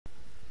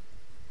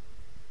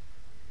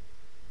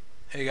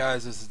Hey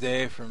guys, this is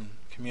Dave from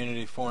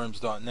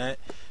communityforums.net.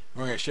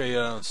 We're going to show you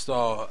how to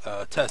install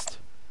a test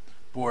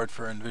board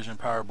for Invision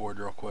Power Board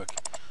real quick.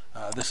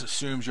 This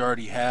assumes you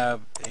already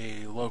have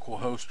a local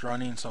host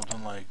running,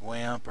 something like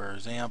WAMP or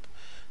XAMPP,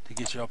 to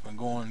get you up and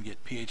going and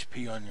get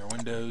PHP on your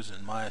Windows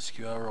and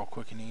MySQL real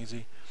quick and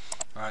easy.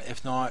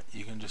 If not,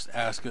 you can just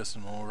ask us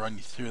and we'll run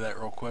you through that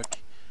real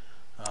quick.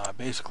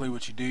 Basically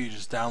what you do, you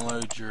just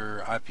download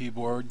your IP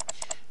board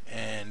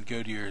and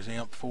go to your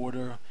XAMPP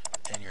folder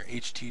and your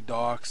HT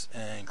docs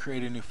and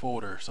create a new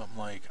folder, something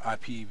like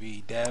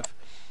IPB dev.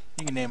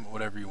 You can name it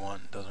whatever you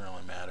want, it doesn't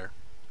really matter.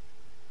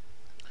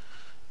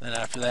 Then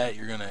after that,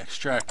 you're going to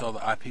extract all the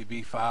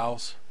IPB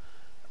files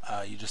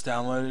you just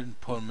downloaded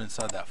and put them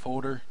inside that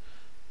folder.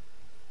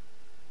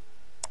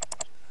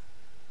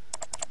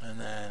 And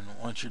then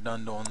once you're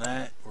done doing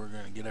that, we're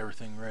going to get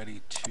everything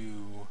ready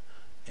to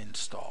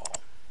install.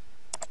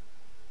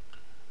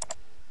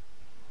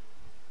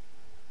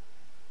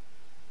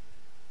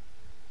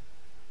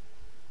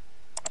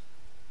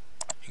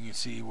 You can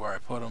see where I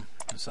put them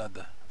inside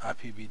the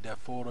IPB dev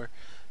folder.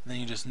 And then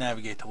you just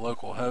navigate to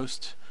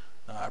localhost.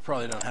 I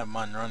probably don't have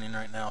mine running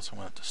right now, so I'm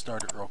going to have to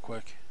start it real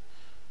quick.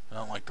 I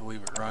don't like to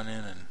leave it running,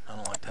 and I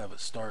don't like to have it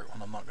start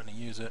when I'm not going to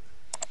use it.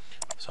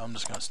 So I'm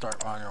just going to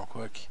start mine real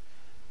quick.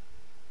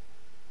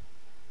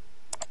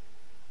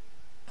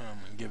 I'm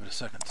going to give it a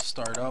second to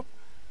start up.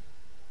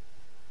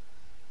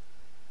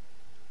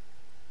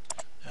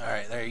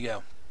 Alright, there you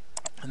go.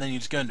 And then you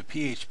just go into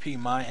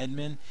PHP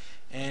MyAdmin,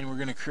 and we're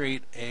going to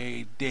create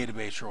a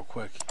database real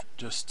quick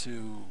just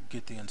to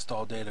get the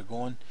install data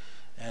going.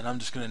 And I'm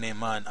just going to name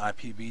mine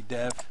IPB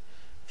dev,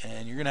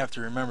 and you're going to have to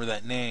remember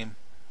that name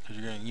because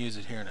you're going to use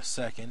it here in a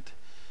second.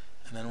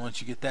 And then once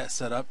you get that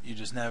set up, you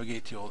just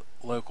navigate to your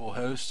local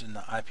host in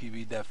the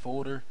IPB dev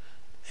folder,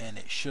 and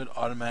it should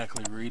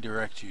automatically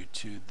redirect you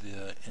to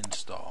the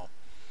install.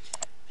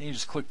 And you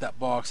just click that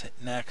box, hit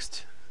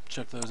next,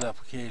 check those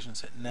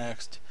applications, hit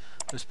next.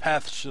 Those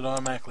paths should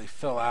automatically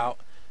fill out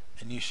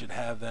and you should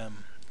have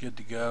them good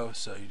to go,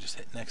 so you just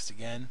hit next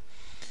again.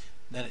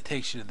 Then it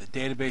takes you to the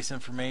database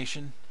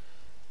information.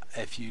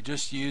 If you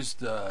just use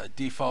the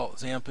default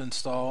XAMPP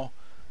install,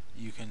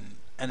 you can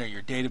enter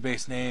your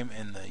database name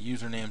and the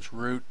username's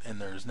root,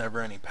 and there's never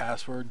any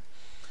password.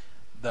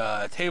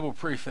 The table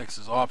prefix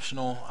is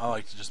optional. I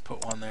like to just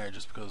put one there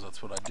just because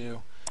that's what I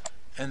do.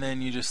 And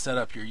then you just set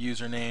up your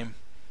username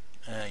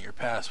and your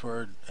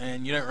password,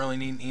 and you don't really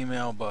need an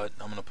email, but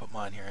I'm going to put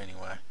mine here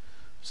anyway,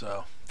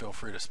 so feel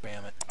free to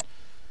spam it.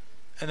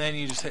 And then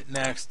you just hit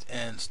next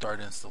and start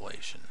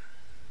installation,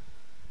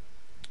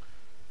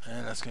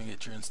 and that's going to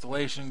get your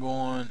installation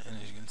going. And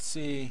as you can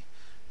see,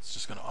 it's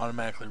just going to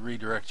automatically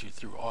redirect you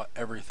through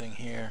everything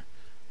here,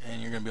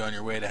 and you're going to be on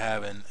your way to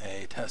having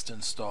a test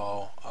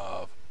install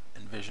of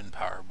Invision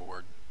Power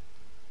Board.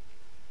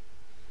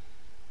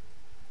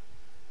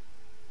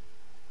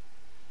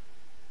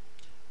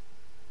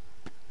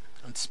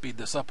 Let's speed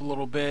this up a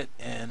little bit,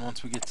 and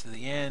once we get to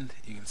the end,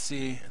 you can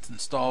see it's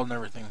installed and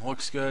everything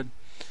looks good.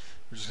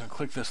 We're just going to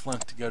click this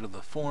link to go to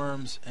the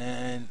forums,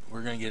 and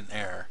we're going to get an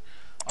error.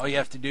 All you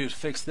have to do to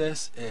fix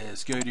this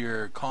is go to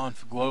your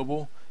conf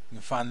global. You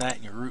can find that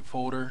in your root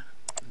folder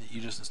that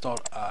you just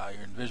installed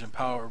your Invision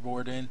Power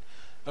Board in.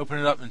 Open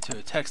it up into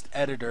a text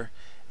editor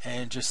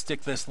and just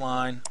stick this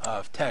line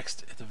of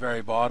text at the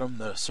very bottom,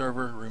 the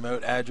server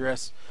remote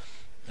address,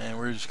 and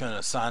we're just going to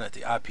assign it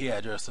the IP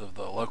address of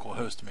the local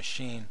host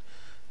machine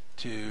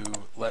to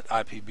let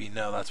IPB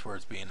know that's where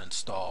it's being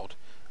installed,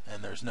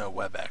 and there's no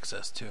web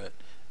access to it.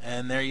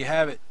 And there you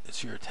have it.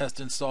 It's your test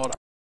installed